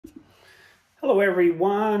Hello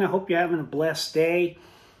everyone, I hope you're having a blessed day.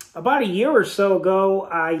 About a year or so ago,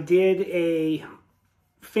 I did a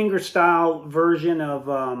fingerstyle version of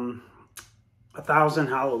 1,000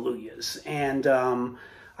 Hallelujahs. And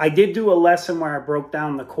I did do a lesson where I broke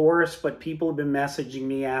down the chorus, but people have been messaging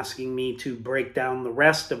me asking me to break down the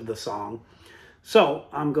rest of the song. So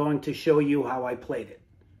I'm going to show you how I played it.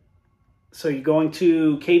 So you're going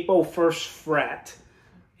to capo first fret,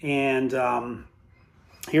 and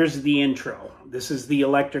here's the intro. This is the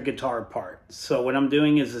electric guitar part. So what I'm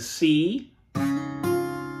doing is a C,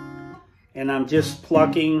 and I'm just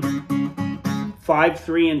plucking 5,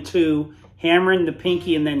 3, and 2, hammering the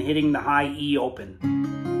pinky and then hitting the high E open.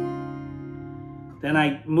 Then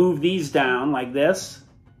I move these down like this,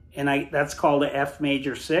 and that's called a F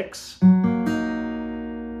major 6.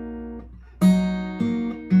 Then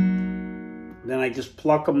I just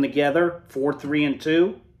pluck them together, 4, 3, and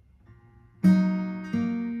 2.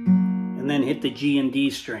 And then hit the G and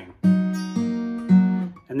D string.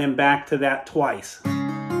 And then back to that twice.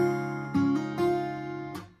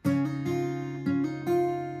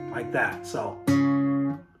 Like that, so.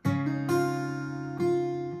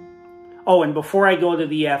 Oh, and before I go to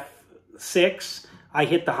the F6, I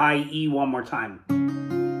hit the high E one more time.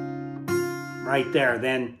 Right there,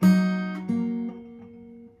 then.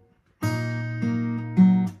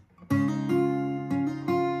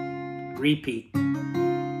 Repeat.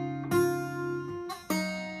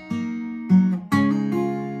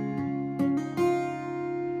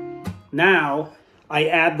 Now, I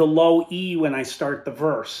add the low E when I start the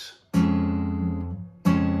verse.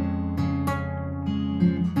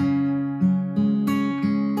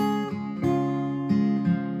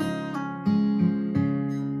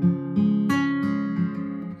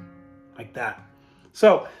 Like that.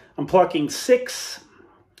 So, I'm plucking 6,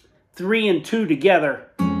 3, and 2 together.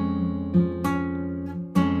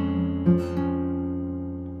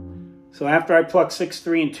 So after I pluck 6,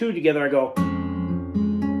 3, and 2 together, I go.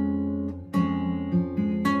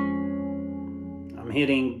 I'm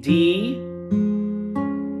hitting D,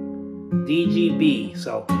 D, G, B.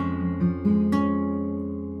 So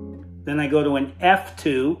then I go to an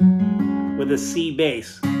F2 with a C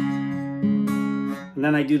bass. And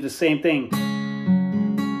then I do the same thing.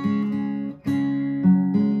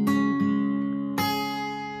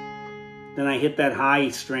 Then I hit that high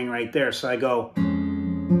string right there. So I go.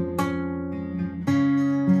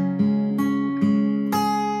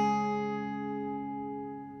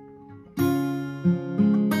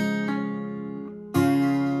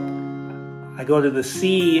 I go to the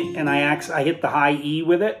C and I hit the high E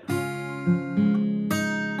with it. And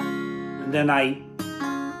then I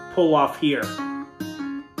pull off here.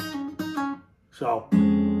 So.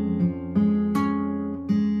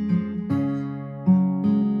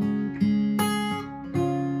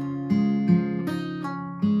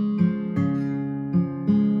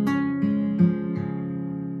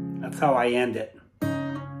 That's how I end it.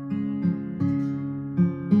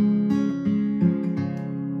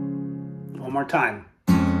 One more time.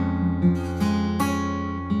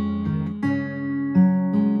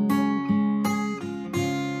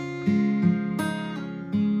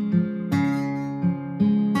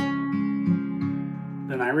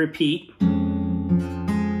 Then I repeat.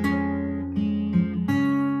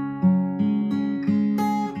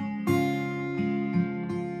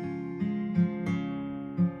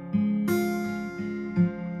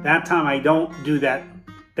 That time I don't do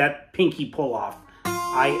that pinky pull off.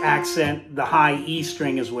 I accent the high E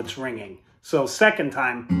string is what's ringing. So second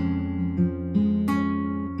time.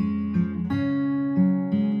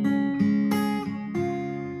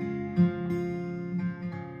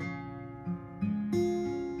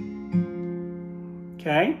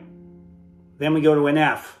 Okay. Then we go to an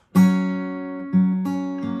F.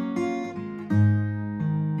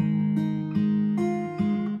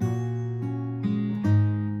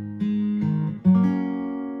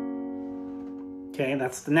 Okay,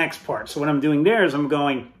 that's the next part. So what I'm doing there is I'm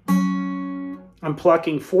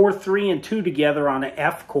plucking 4, 3, and 2 together on an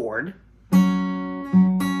F chord.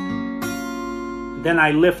 Then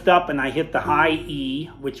I lift up and I hit the high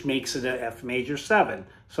E, which makes it a F major 7.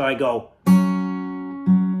 So I go.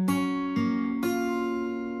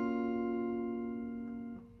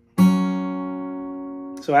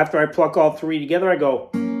 So after I pluck all 3 together, I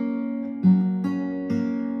go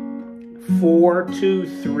 4, 2,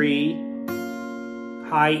 3.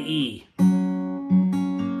 High E.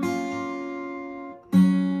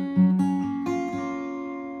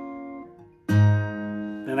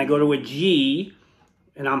 Then I go to a G,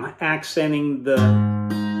 and I'm accenting the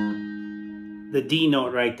D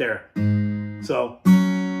note right there. So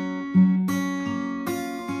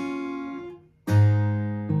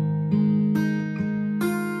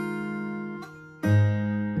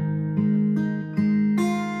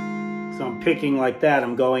picking like that.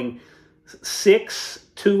 I'm going 6,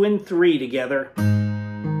 2, and 3 together.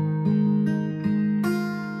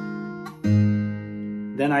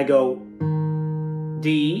 Then I go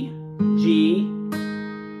D, G.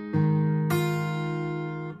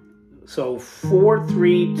 So 4,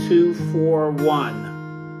 3, 2, 4,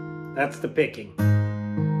 1. That's the picking.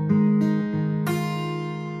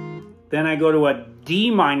 Then I go to a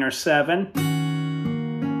D minor 7.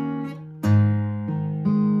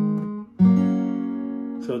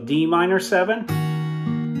 So D minor 7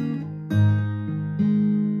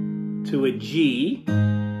 to a G.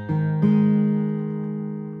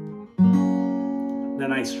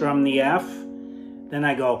 Then I strum the F. Then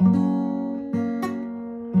I go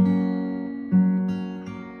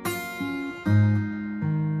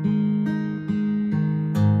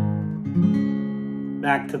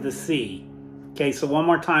back to the C. Okay, so one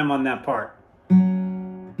more time on that part.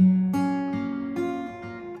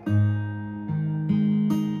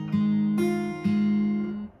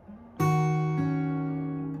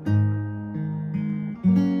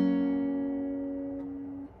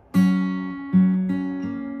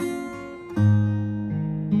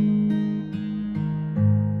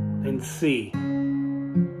 Then C.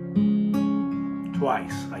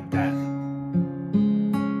 Twice, like that.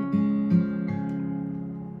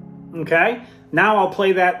 Okay, now I'll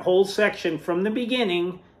play that whole section from the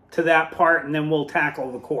beginning to that part, and then we'll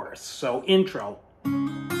tackle the chorus. So, intro.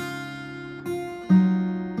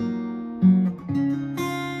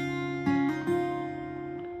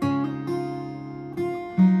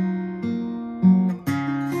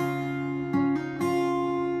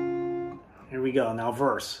 Here we go, now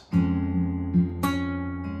verse.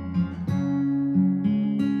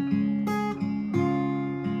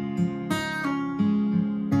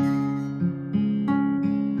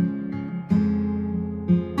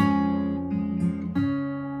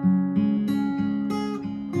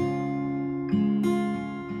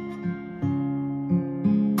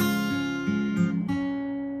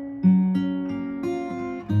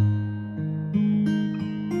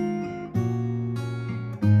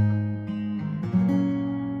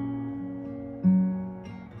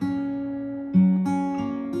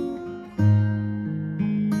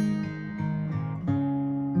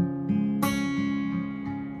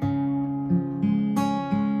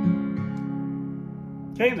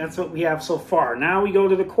 Okay, that's what we have so far. Now we go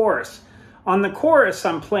to the chorus. On the chorus,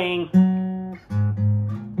 I'm playing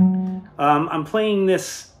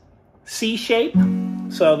this C shape.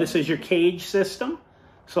 So this is your cage system.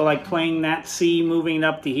 So like playing that C, moving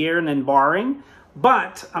up to here, and then barring.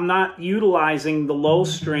 But I'm not utilizing the low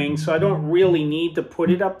string, so I don't really need to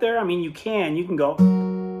put it up there. I mean, you can go.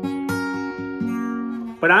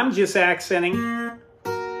 But I'm just accenting.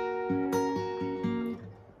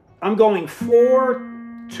 I'm going 4,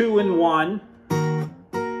 2, and 1.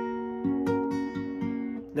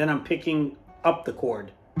 Then I'm picking up the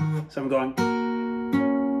chord. So I'm going,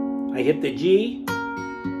 I hit the G,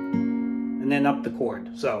 and then up the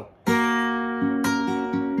chord. So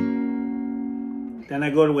then I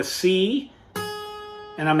go to a C,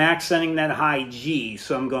 and I'm accenting that high G.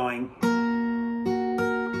 So I'm going,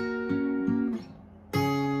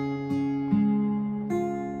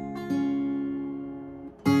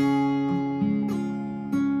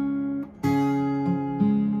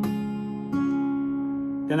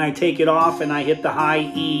 then I take it off and I hit the high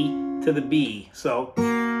E to the B. So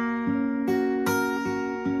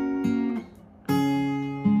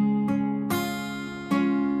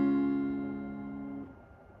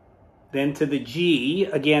then to the G,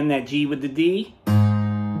 again that G with the D.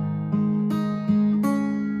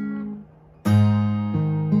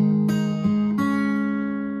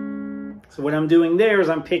 So what I'm doing there is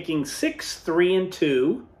I'm picking 6, 3, and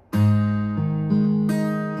 2.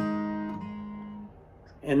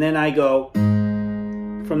 And then I go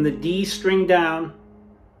from the D string down.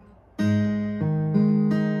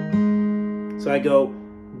 So I go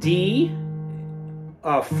D,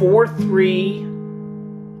 4, 3,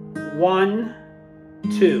 1,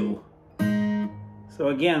 2. So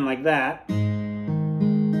again, like that.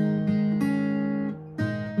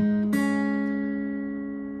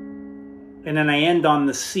 And then I end on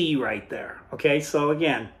the C right there. Okay, so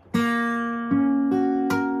again.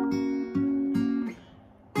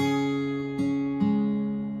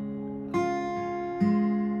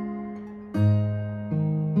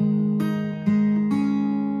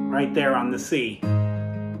 Right there on the C.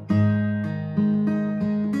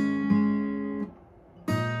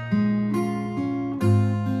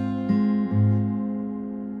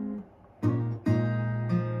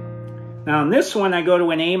 Now on this one I go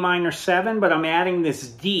to an A minor 7, but I'm adding this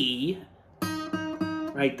D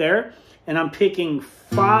right there. and I'm picking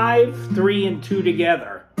 5, 3, and 2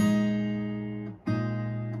 together.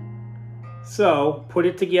 So put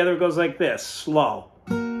it together, it goes like this, slow.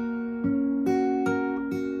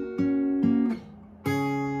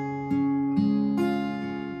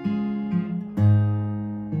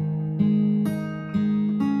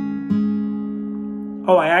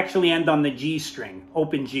 Oh, I actually end on the G string,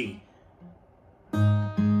 open G.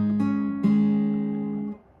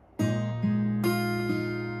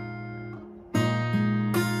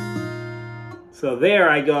 So there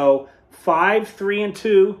I go, 5, 3, and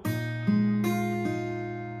 2.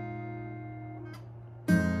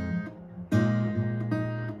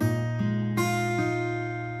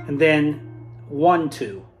 And then 1,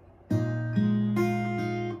 2.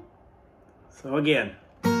 So again.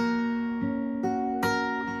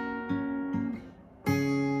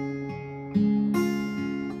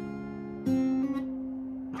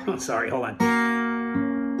 Sorry, hold on.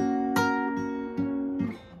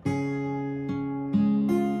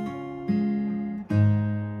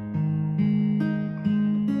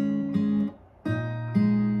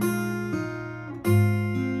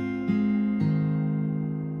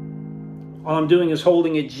 All I'm doing is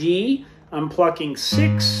holding a G. I'm plucking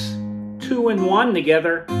 6, 2, and 1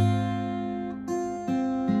 together. And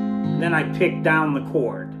then I pick down the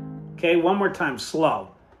chord. Okay, one more time, slow.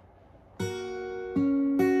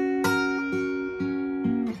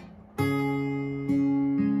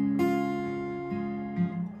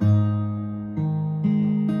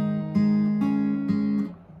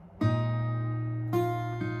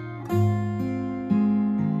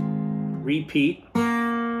 Repeat.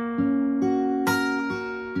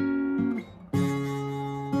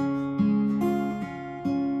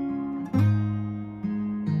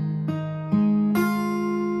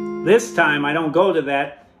 This time I don't go to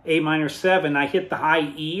that A minor 7. I hit the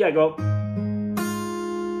high E. I go.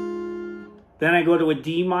 Then I go to a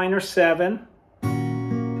D minor 7.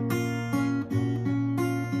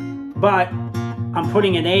 But I'm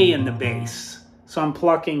putting an A in the bass. So I'm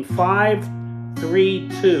plucking 5, 3,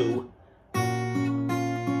 2.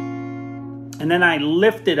 And then I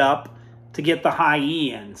lift it up to get the high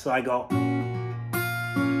E in. So I go.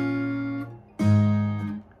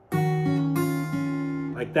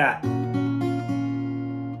 Like that.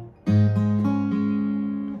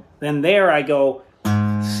 Then there I go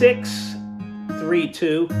 6, 3,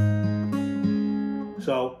 2.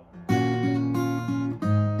 So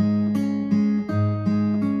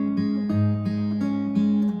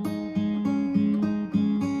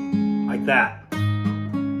like that.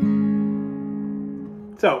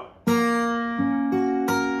 So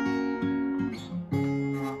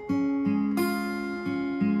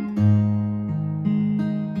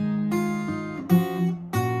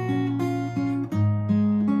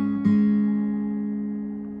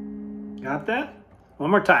got that?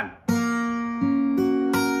 One more time.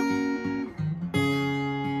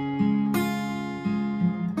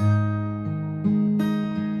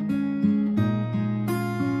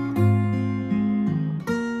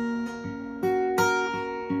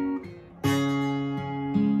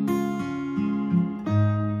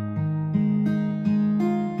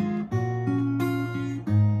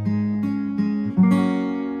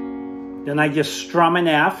 Then I just strum an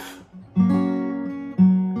F.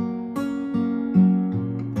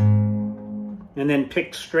 And then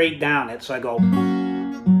pick straight down it. So I go.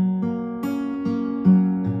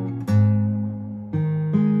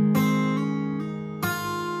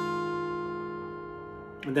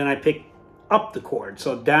 And then I pick up the chord.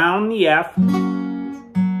 So down the F.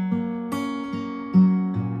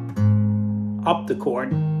 Up the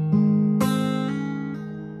chord.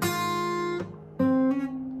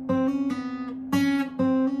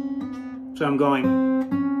 So I'm going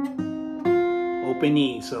open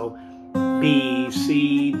E. So B,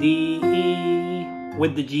 C, D, E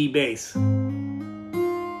with the G bass.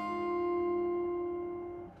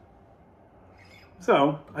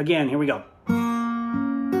 So again, here we go.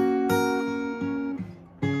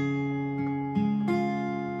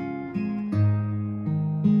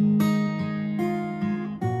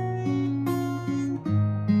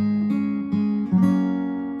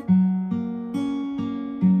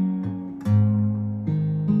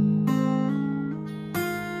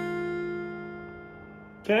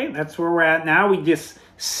 Okay, that's where we're at now. We just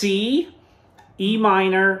C, E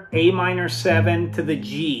minor, A minor 7 to the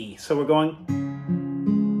G. So we're going.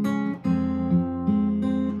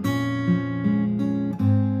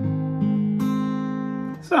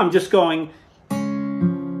 So I'm just going.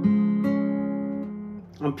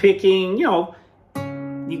 I'm picking, you know,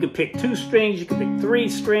 you could pick 2 strings, you could pick 3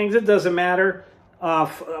 strings, it doesn't matter.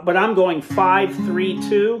 But I'm going 5, 3,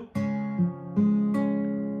 2.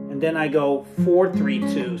 then I go 4, 3,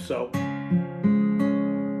 2. So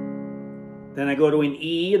then I go to an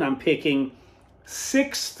E, and I'm picking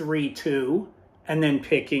 6, 3, 2, and then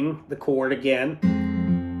picking the chord again.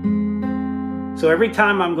 So every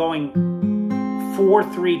time I'm going 4,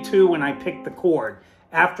 3, 2 when I pick the chord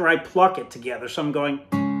after I pluck it together. So I'm going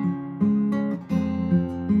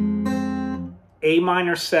A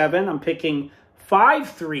minor 7, I'm picking 5,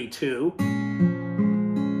 3, 2,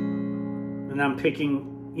 and I'm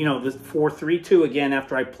picking, you know, the 4, 3, 2 again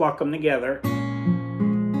after I pluck them together.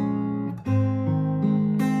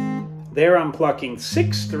 There I'm plucking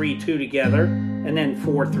 6, 3, 2 together, and then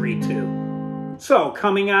 4, 3, 2. So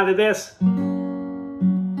coming out of this,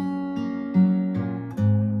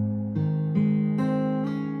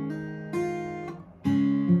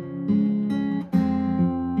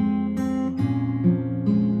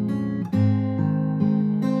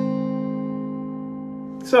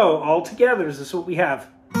 so all together, this is what we have.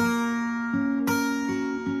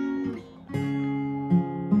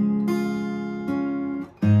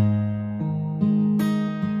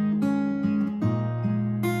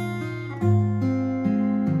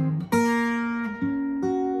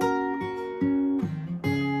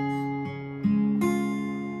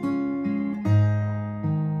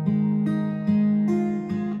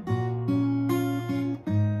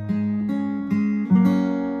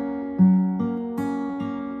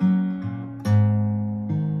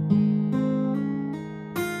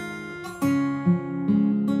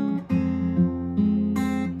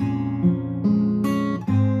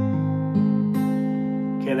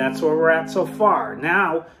 That's where we're at so far.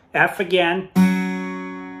 Now, F again.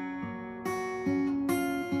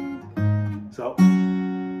 So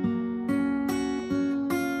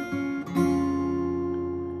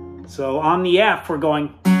on the F, we're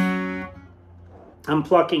going, I'm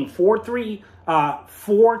plucking 4, 3,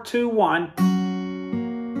 4, 2, 1.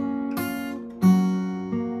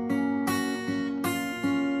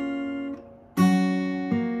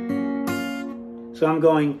 So I'm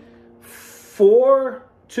going 4,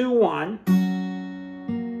 2, 1.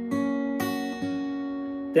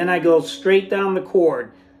 Then I go straight down the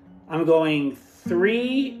chord. I'm going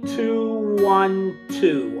 3, 2, 1,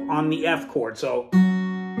 2 on the F chord. So and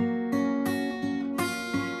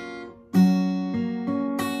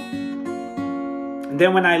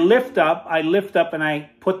then when I lift up and I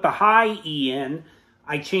put the high E in.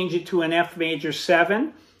 I change it to an F major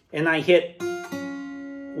 7, and I hit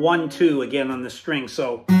 1, 2 again on the string.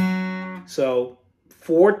 So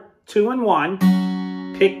 4, 2, and 1,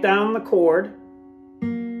 pick down the chord,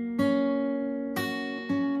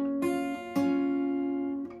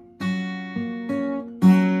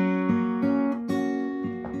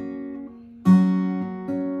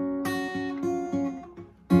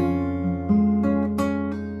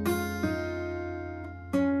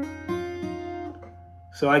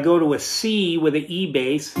 so I go to a C with an E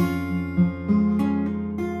bass,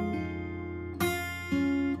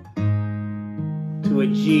 to a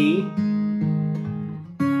G,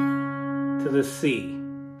 to the C.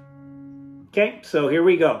 Okay, so here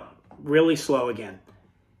we go. Really slow again.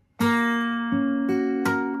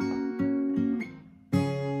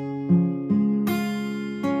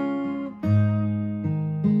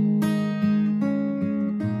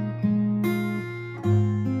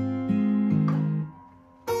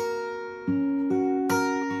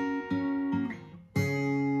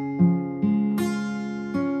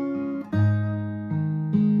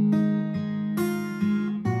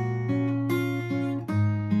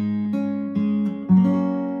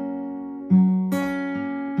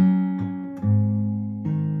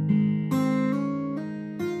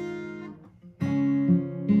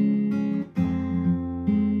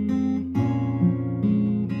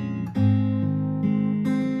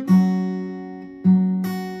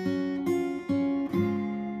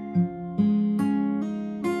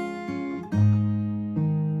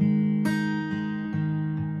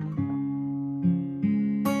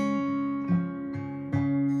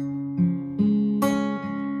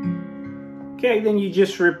 Okay, then you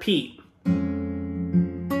just repeat.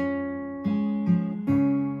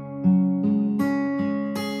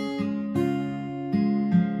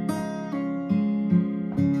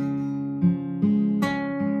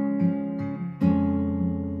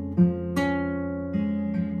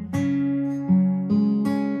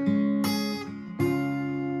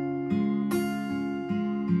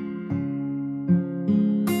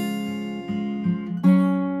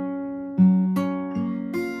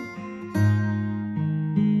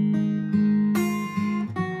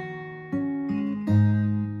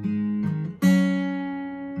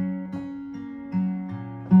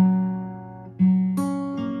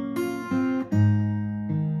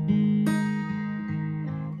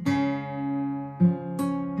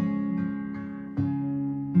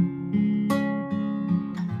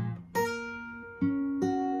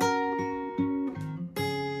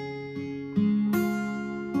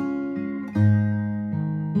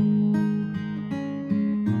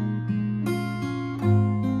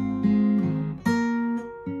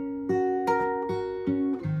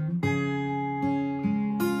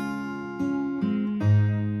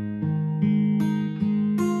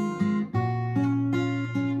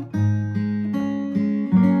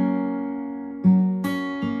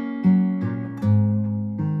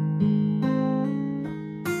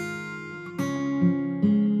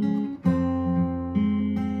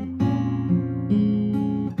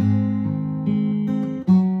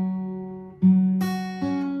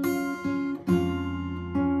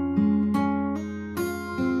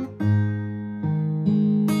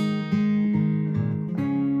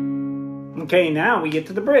 Okay, now we get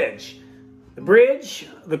to the bridge. The bridge,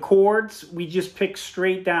 the chords, we just pick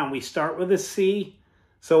straight down. We start with a C.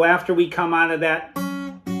 So after we come out of that,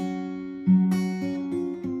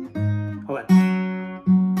 hold on.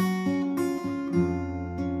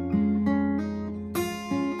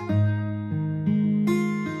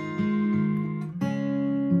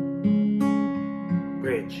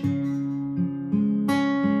 Bridge.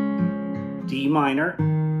 D minor.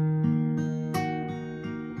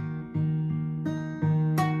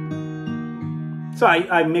 So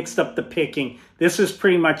I mixed up the picking. This is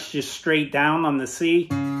pretty much just straight down on the C.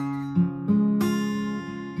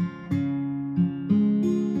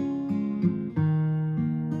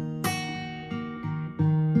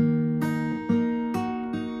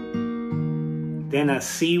 Then a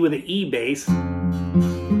C with an E bass.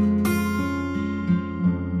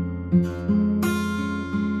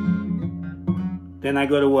 Then I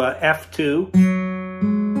go to a F2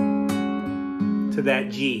 to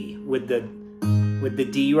that G with the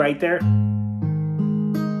D right there.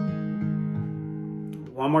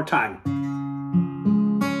 One more time.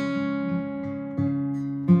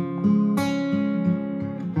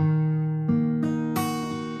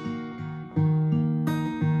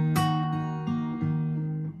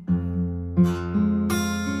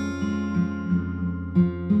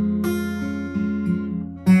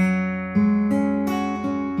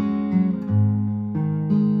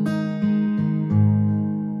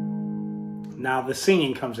 Now the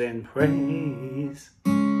singing comes in. Praise.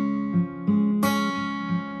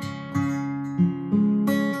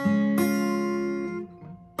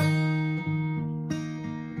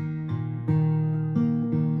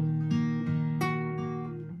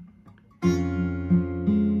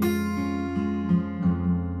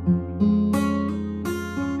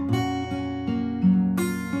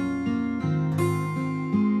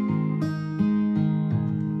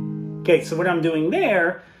 Okay, so what I'm doing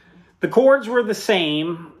there, the chords were the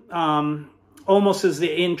same, almost as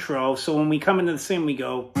the intro. So when we come into the sing, we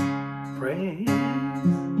go, praise.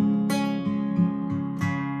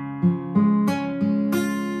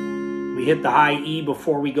 We hit the high E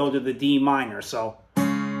before we go to the D minor. So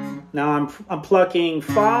now I'm plucking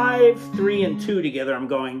 5, 3, and 2 together. I'm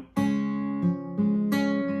going.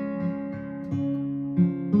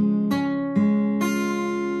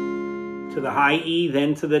 To the high E,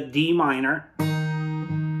 then to the D minor.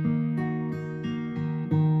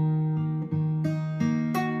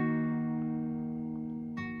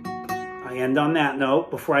 I end on that note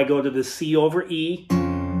before I go to the C over E.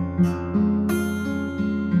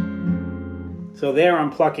 So there I'm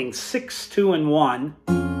plucking 6, 2, and 1,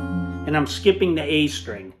 and I'm skipping the A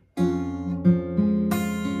string.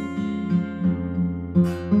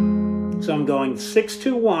 So I'm going 6,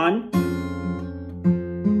 2, 1.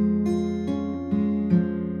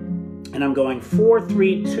 And I'm going 4,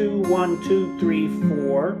 3, 2, 1, 2, 3,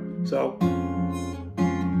 4. So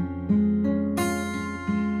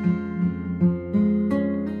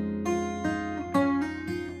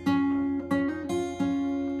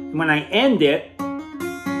when I end it,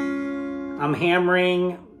 I'm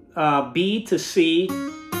hammering B to C,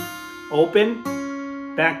 open,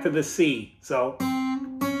 back to the C. So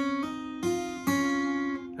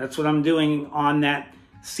that's what I'm doing on that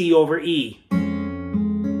C over E.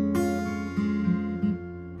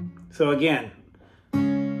 So again,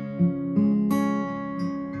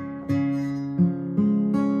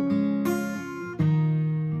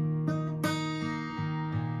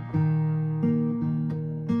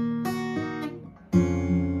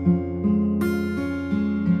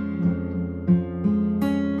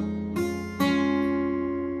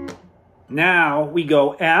 now we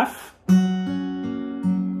go F.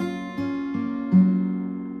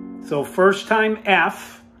 So first time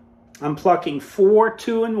F. I'm plucking 4,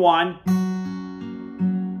 2, and 1.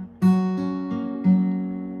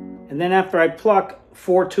 And then after I pluck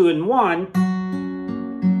 4, 2, and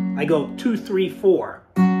 1, I go 2, 3, 4.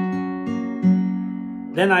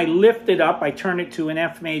 Then I lift it up, I turn it to an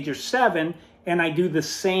F major 7, and I do the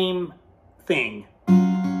same thing.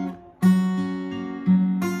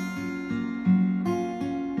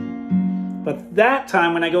 But that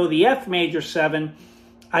time when I go to the F major 7,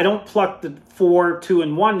 I don't pluck the 4, 2,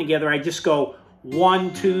 and 1 together. I just go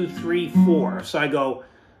 1, 2, 3, 4. So I go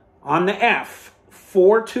on the F,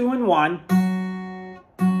 4, 2, and 1.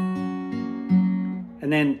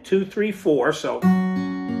 And then 2, 3, 4. So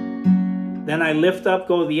then I lift up,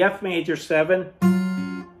 go to the F major 7.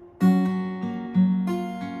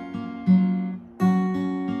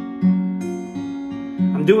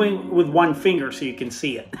 I'm doing with one finger so you can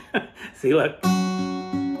see it. See, look.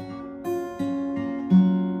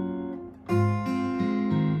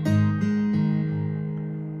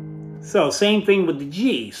 So same thing with the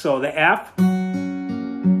G. So the F.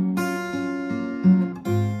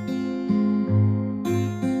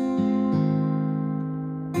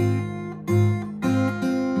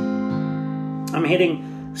 I'm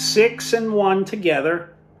hitting 6 and 1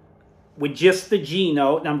 together with just the G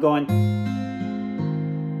note, and I'm going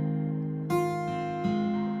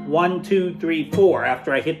 1, 2, 3, 4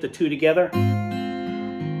 after I hit the 2 together.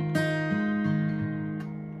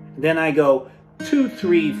 Then I go 2,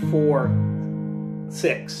 3, 4,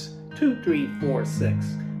 6. 2, 3, 4, 6.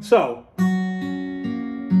 So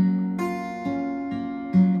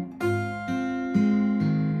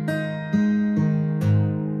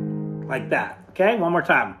like that. Okay, one more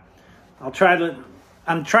time. I'm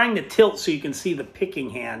trying to tilt so you can see the picking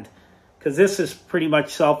hand, because this is pretty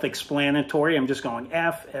much self-explanatory. I'm just going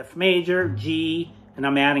F, F major, G, and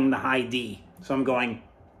I'm adding the high D. So I'm going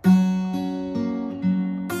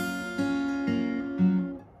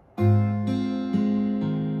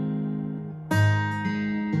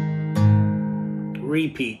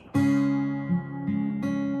repeat.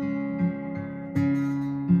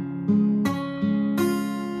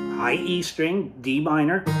 High E string, D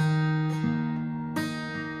minor.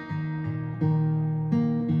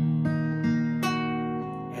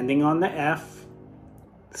 Ending on the F,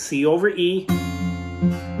 C over E.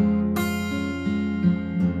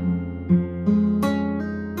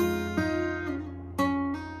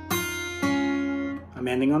 I'm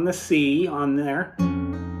ending on the C on there.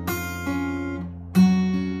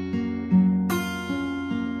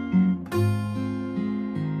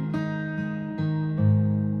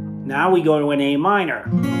 Now we go to an A minor.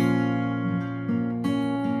 And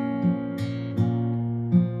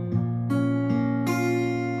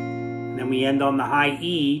then we end on the high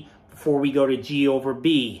E before we go to G over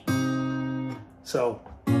B. So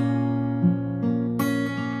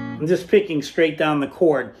I'm just picking straight down the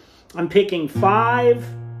chord. I'm picking 5,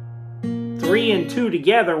 3, and 2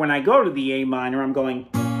 together. When I go to the A minor, I'm going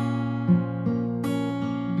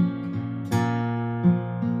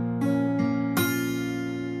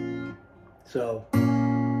so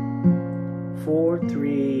 4,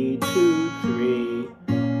 3, 2, 3.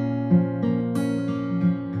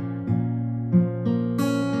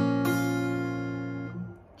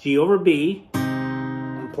 G over B.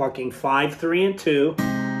 I'm plucking 5, 3, and 2.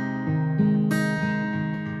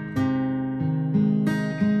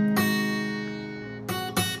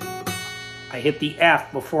 I hit the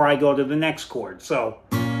F before I go to the next chord. So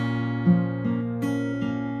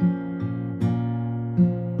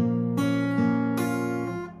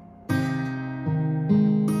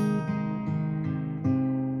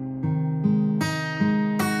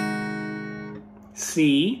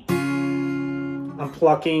C. I'm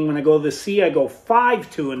plucking, when I go to the C, I go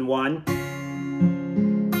 5, 2, and 1.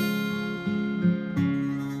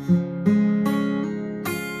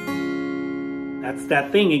 That's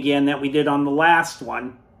that thing again that we did on the last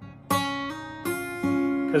one.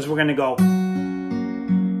 Because we're going to go.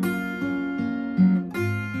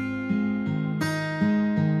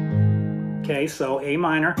 Okay, so A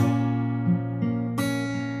minor.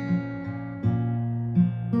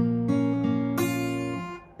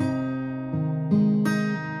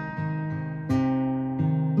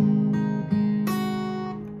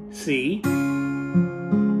 C.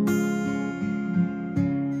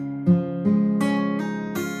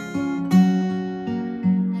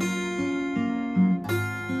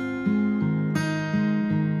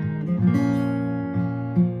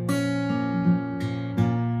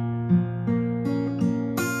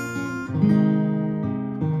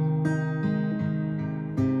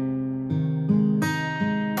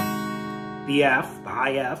 The F, the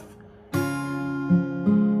high F.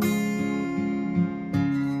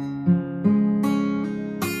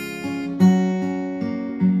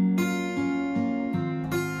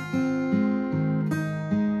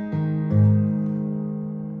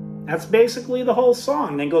 That's basically the whole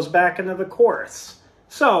song, then goes back into the chorus.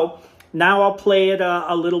 So now I'll play it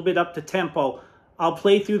a little bit up to tempo. I'll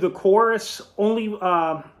play through the chorus,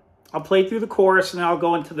 I'll play through the chorus and then I'll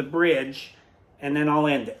go into the bridge and then I'll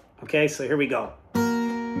end it. Okay, so here we go.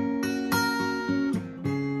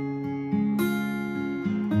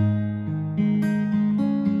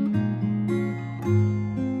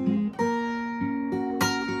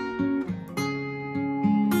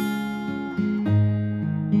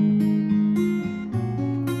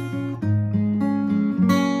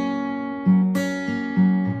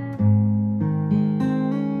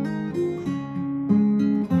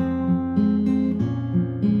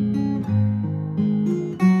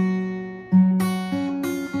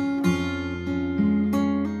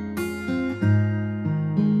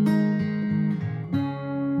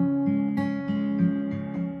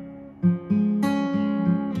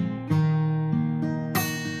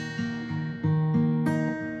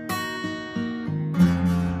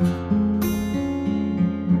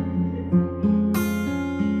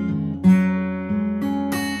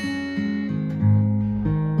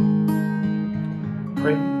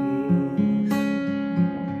 praise.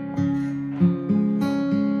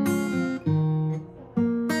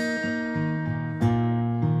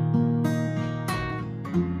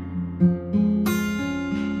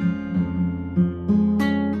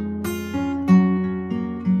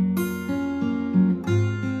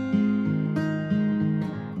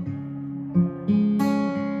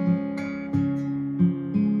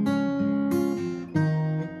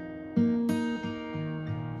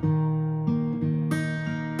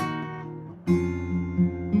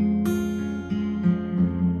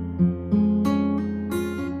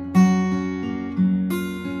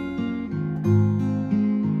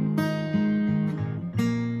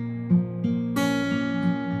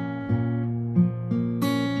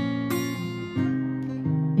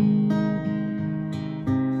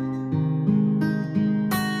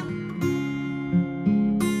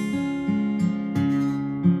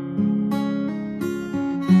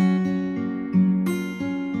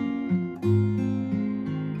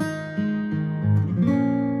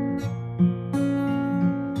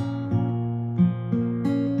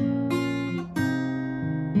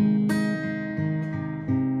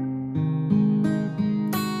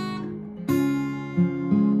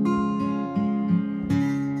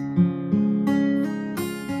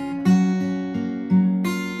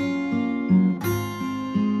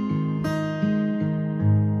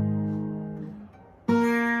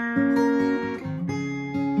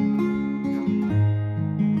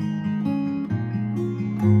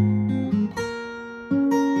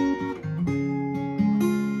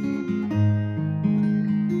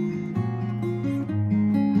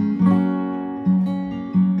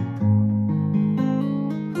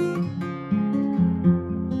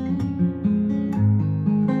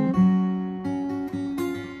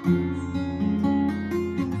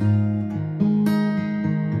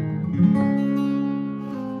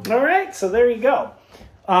 All right, so there you go.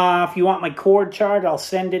 If you want my chord chart, I'll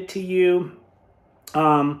send it to you.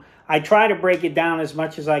 I try to break it down as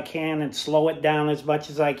much as I can and slow it down as much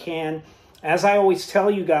as I can. As I always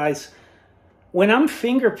tell you guys, when I'm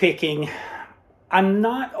finger picking, I'm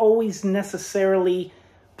not always necessarily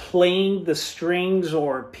playing the strings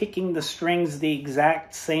or picking the strings the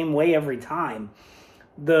exact same way every time.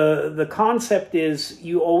 The concept is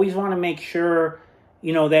you always want to make sure,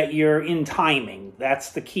 you know, that you're in timing.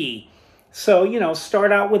 That's the key. So, you know,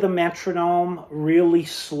 start out with a metronome really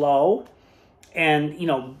slow and, you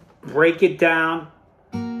know, break it down.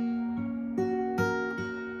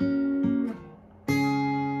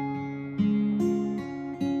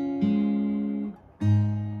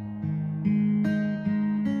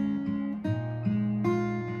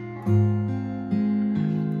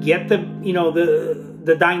 Get the, you know,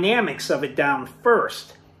 the dynamics of it down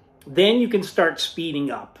first. Then you can start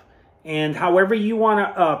speeding up. And however you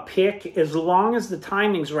want to pick, as long as the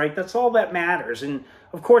timing's right, that's all that matters. And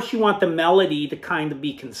of course you want the melody to kind of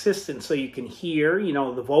be consistent so you can hear, you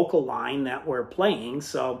know, the vocal line that we're playing.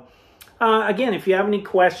 So again, if you have any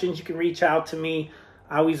questions, you can reach out to me.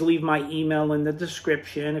 I always leave my email in the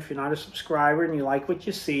description. If you're not a subscriber and you like what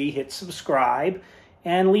you see, hit subscribe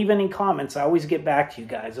and leave any comments. I always get back to you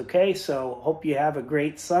guys, okay? So hope you have a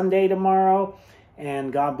great Sunday tomorrow.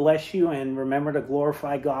 And God bless you, and remember to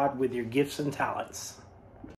glorify God with your gifts and talents.